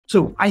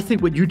So I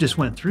think what you just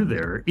went through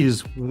there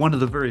is one of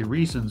the very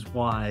reasons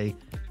why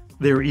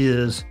there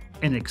is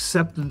an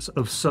acceptance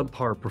of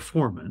subpar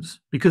performance,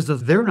 because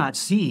they're not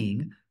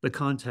seeing the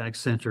contact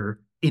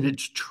center in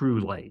its true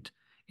light,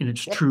 in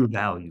its Yep. true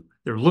value.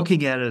 They're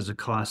looking at it as a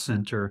cost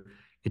center,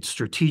 its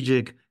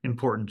strategic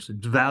importance,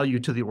 its value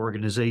to the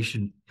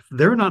organization. If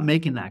they're not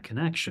making that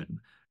connection,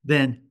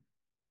 then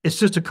it's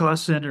just a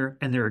cost center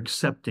and they're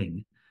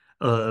accepting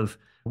of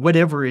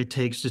whatever it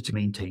takes just to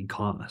maintain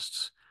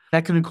costs.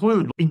 That can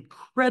include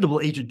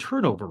incredible agent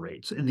turnover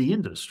rates in the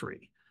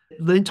industry.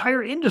 The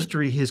entire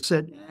industry has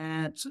said,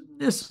 it's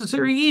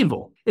necessary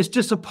evil. It's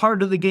just a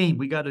part of the game.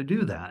 We got to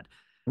do that.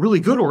 Really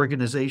good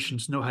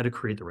organizations know how to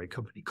create the right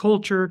company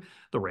culture,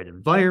 the right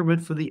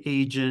environment for the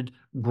agent,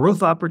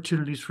 growth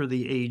opportunities for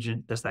the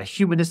agent. That's that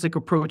humanistic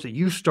approach that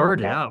you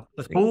started out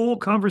the whole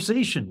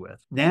conversation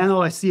with.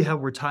 Now I see how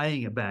we're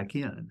tying it back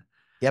in.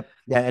 Yep.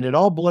 Yeah. And it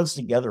all blends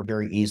together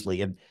very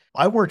easily. And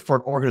I worked for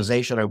an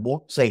organization, I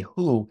won't say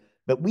who,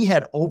 but we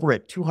had over a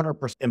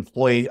 200%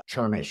 employee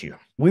churn issue.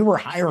 We were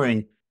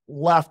hiring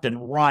left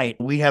and right.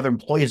 We have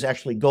employees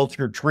actually go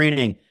through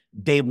training.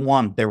 Day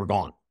one, they were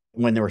gone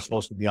when they were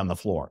supposed to be on the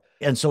floor.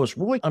 And so it's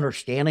really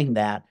understanding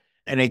that.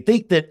 And I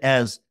think that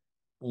as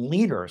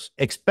leaders,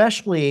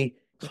 especially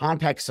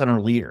contact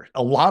center leaders,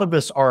 a lot of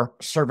us are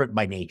servant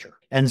by nature.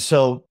 And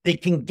so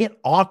it can get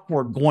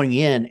awkward going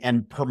in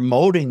and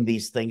promoting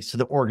these things to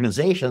the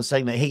organization,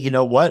 saying that, hey, you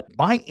know what?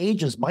 My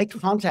agents, my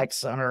contact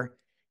center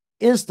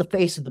is the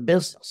face of the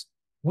business.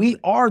 We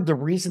are the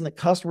reason that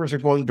customers are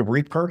going to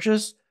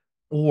repurchase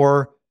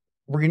or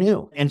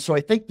renew. And so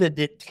I think that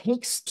it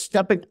takes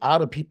stepping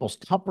out of people's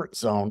comfort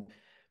zone,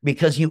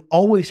 because you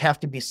always have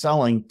to be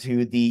selling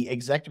to the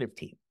executive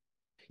team.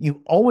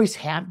 You always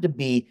have to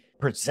be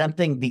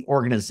presenting the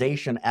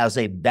organization as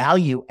a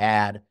value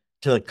add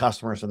to the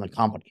customers and the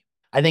company.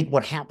 I think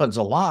what happens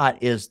a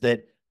lot is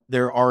that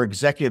there are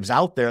executives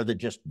out there that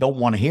just don't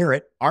want to hear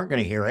it, aren't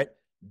going to hear it.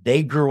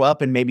 They grew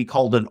up in maybe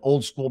called an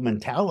old school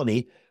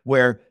mentality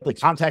where the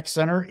contact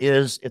center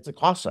it's a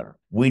cost center.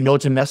 We know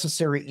it's a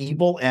necessary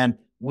evil, and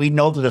we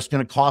know that it's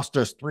going to cost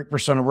us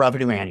 3% of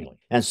revenue annually.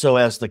 And so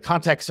as the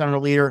contact center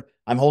leader,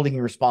 I'm holding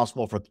you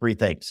responsible for three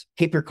things.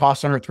 Keep your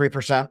costs under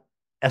 3%,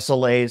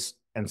 SLAs,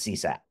 and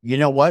CSAT. You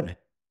know what?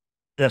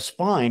 That's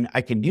fine.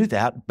 I can do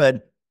that.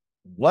 But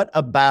what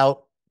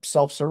about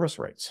self-service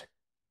rates?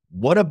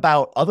 What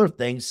about other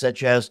things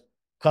such as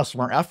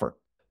customer effort?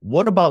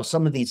 What about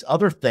some of these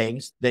other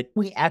things that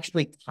we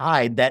actually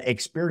tied that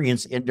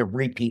experience into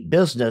repeat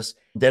business?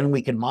 Then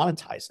we can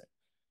monetize it.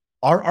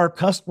 Are our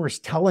customers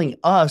telling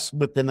us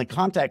within the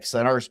contact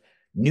centers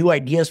new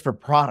ideas for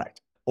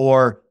product?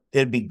 Or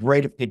it'd be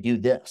great if we could do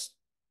this.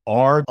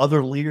 Are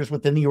other leaders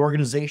within the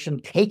organization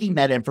taking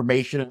that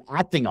information and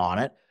acting on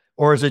it?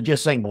 Or is it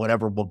just saying,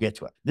 whatever, we'll get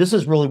to it? This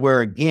is really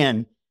where,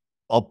 again,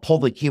 I'll pull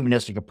the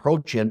humanistic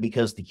approach in,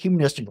 because the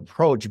humanistic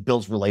approach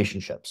builds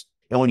relationships.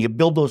 And when you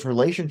build those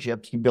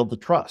relationships, you build the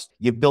trust.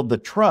 You build the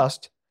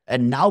trust.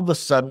 And now all of a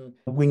sudden,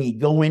 when you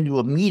go into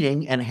a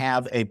meeting and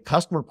have a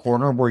customer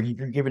corner where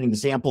you're giving an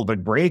example of a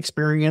great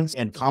experience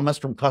and comments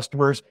from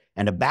customers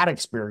and a bad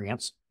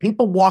experience,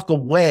 people walk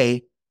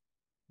away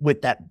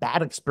with that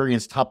bad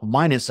experience top of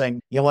mind and saying,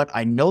 you know what,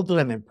 I know that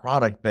I'm in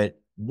product, but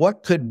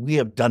what could we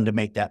have done to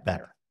make that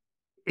better?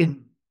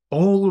 And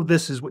all of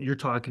this is what you're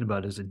talking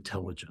about is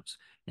intelligence.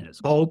 And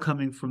it's all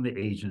coming from the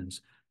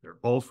agents. They're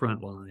all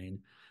frontline.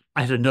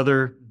 I had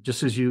another,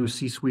 just as you,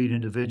 C-suite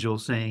individual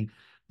saying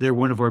they're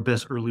one of our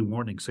best early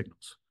warning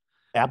signals.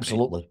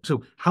 Absolutely.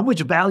 So how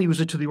much value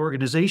is it to the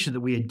organization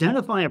that we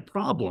identify a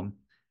problem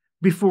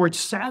before it's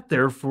sat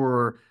there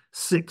for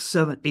 6,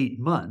 7, 8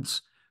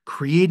 months,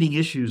 creating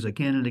issues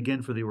again and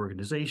again for the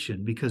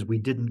organization because we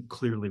didn't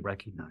clearly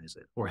recognize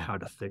it or how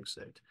to fix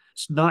it.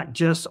 It's not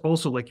just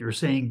also, like you're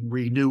saying,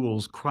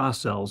 renewals,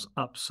 cross-sells,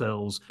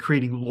 upsells,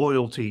 creating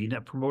loyalty,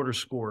 net promoter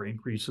score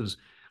increases.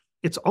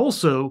 It's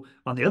also,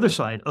 on the other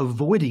side,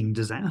 avoiding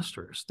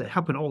disasters that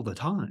happen all the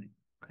time.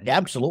 Right?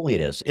 Absolutely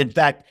it is. In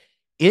fact,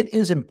 it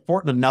is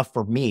important enough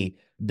for me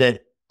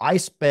that I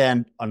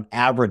spend on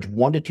average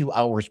 1 to 2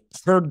 hours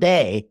per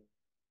day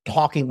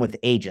talking with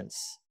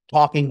agents,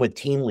 talking with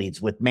team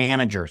leads, with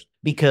managers,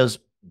 because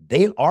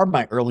they are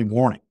my early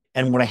warning.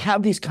 And when I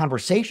have these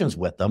conversations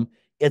with them,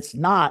 it's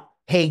not,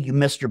 hey, you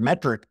missed your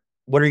metric.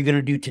 What are you going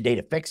to do today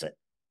to fix it?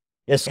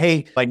 It's,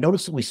 hey, I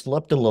noticed that we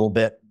slipped a little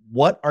bit.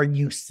 What are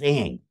you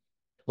saying?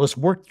 Let's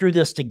work through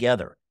this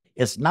together.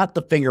 It's not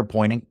the finger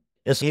pointing.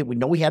 It's, hey, we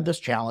know we have this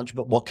challenge,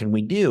 but what can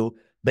we do?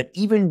 But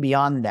even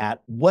beyond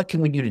that, what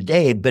can we do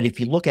today? But if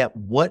you look at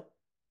what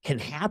can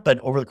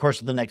happen over the course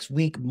of the next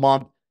week,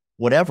 month,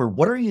 whatever,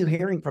 what are you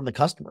hearing from the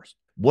customers?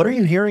 What are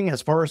you hearing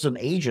as far as an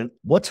agent?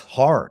 What's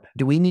hard?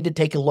 Do we need to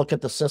take a look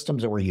at the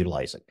systems that we're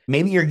utilizing?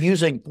 Maybe you're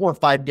using 4 or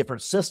 5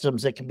 different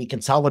systems that can be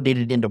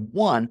consolidated into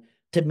one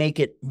to make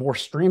it more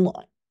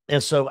streamlined.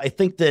 And so I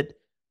think that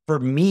for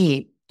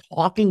me,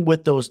 talking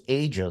with those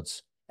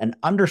agents and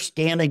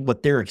understanding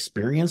what their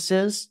experience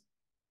is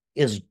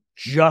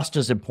just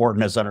as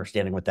important as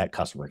understanding what that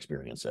customer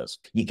experience is.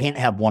 You can't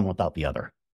have one without the other.